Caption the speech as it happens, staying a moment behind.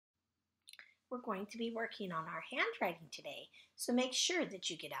we're going to be working on our handwriting today, so make sure that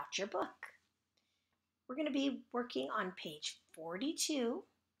you get out your book. We're going to be working on page 42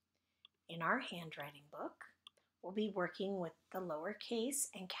 in our handwriting book. We'll be working with the lowercase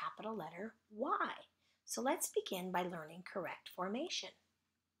and capital letter Y. So let's begin by learning correct formation.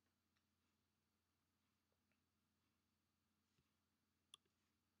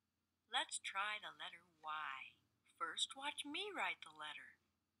 Let's try the letter Y. First, watch me write the letter.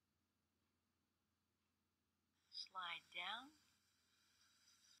 Slide down.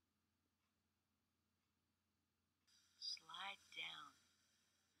 Slide down.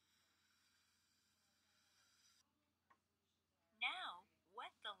 Now,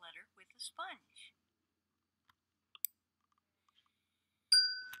 wet the letter with a sponge.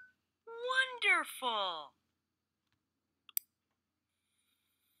 Wonderful!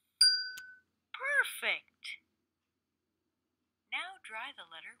 Perfect! Now dry the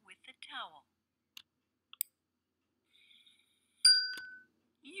letter with the towel.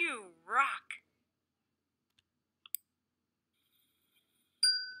 You rock!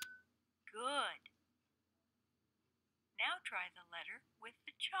 Good! Now try the letter with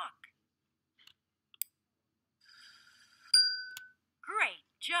the chalk. Great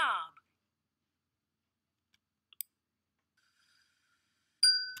job!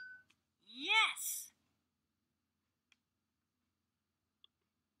 Yes!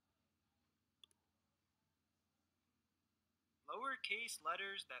 Lowercase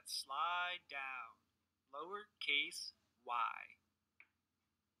letters that slide down. Lowercase y.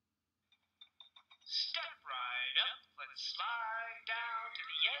 Step right up, let's slide down to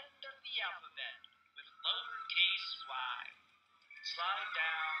the end of the alphabet with lowercase y. Slide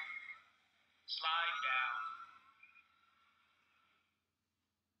down, slide down.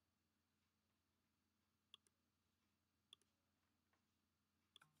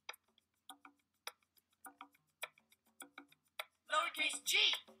 Lowercase g,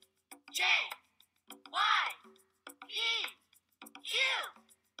 j, y, p, q.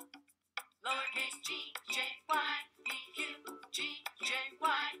 Lowercase g, j, y, p, q. G, j,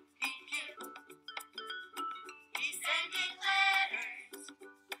 y, p, q. Descending letters,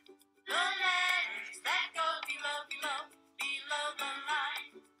 the letters that go below the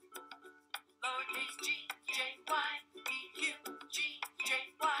line. Lowercase g, j, y, p, q. G, j,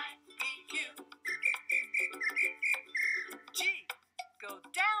 y, p, q. G, go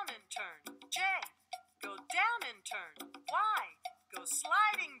down and turn. J, go down and turn. Y, go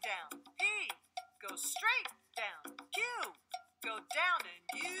sliding down. P, go straight down. Q, go down and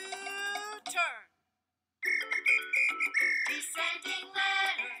U-turn. Descending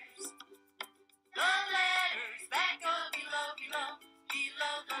letters, the letters that go below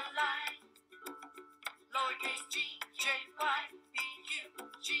the line. Lowercase g, j, y, p, q.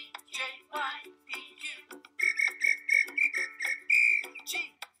 G, j, y, p, q. G,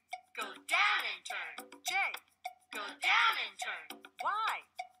 go down and turn. J, go down and turn. Y,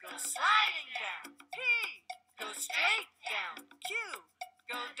 go sliding down. P, go straight down. Q,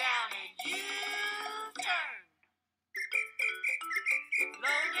 go down and U-turn.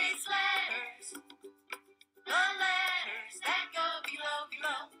 Lowercase letters, the letters that go below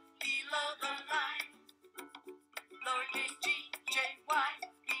the line. Lowercase g, j, y,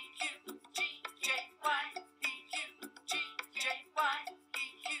 p, q. G, j, y, p, q. G, j, y, p,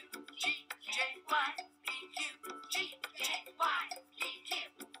 q. G, j, y, p, q. G, j, y, p, q.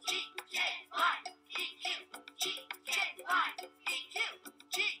 G, j, y, p, q. G, j, y, p, q.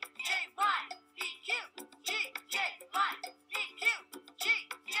 G, j, y, p, q. G, j, y, p, q. G,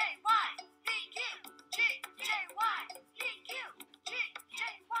 j, y, p, q. G, j, y, p, q. G, j,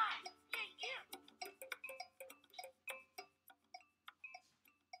 y, p, q.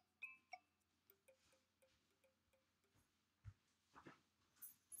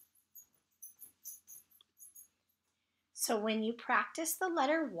 So when you practice the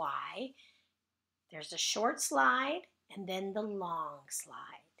letter Y, there's a short slide and then the long slide.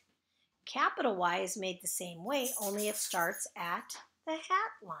 Capital Y is made the same way, only it starts at the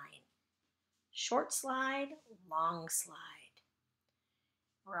hat line. Short slide, long slide.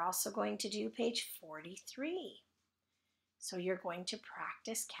 We're also going to do page 43. So you're going to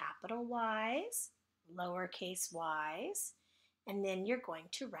practice capital Y's, lowercase y's, and then you're going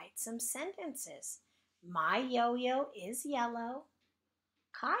to write some sentences. My yo-yo is yellow.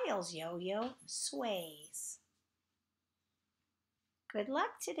 Kyle's yo-yo sways. Good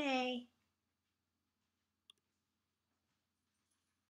luck today.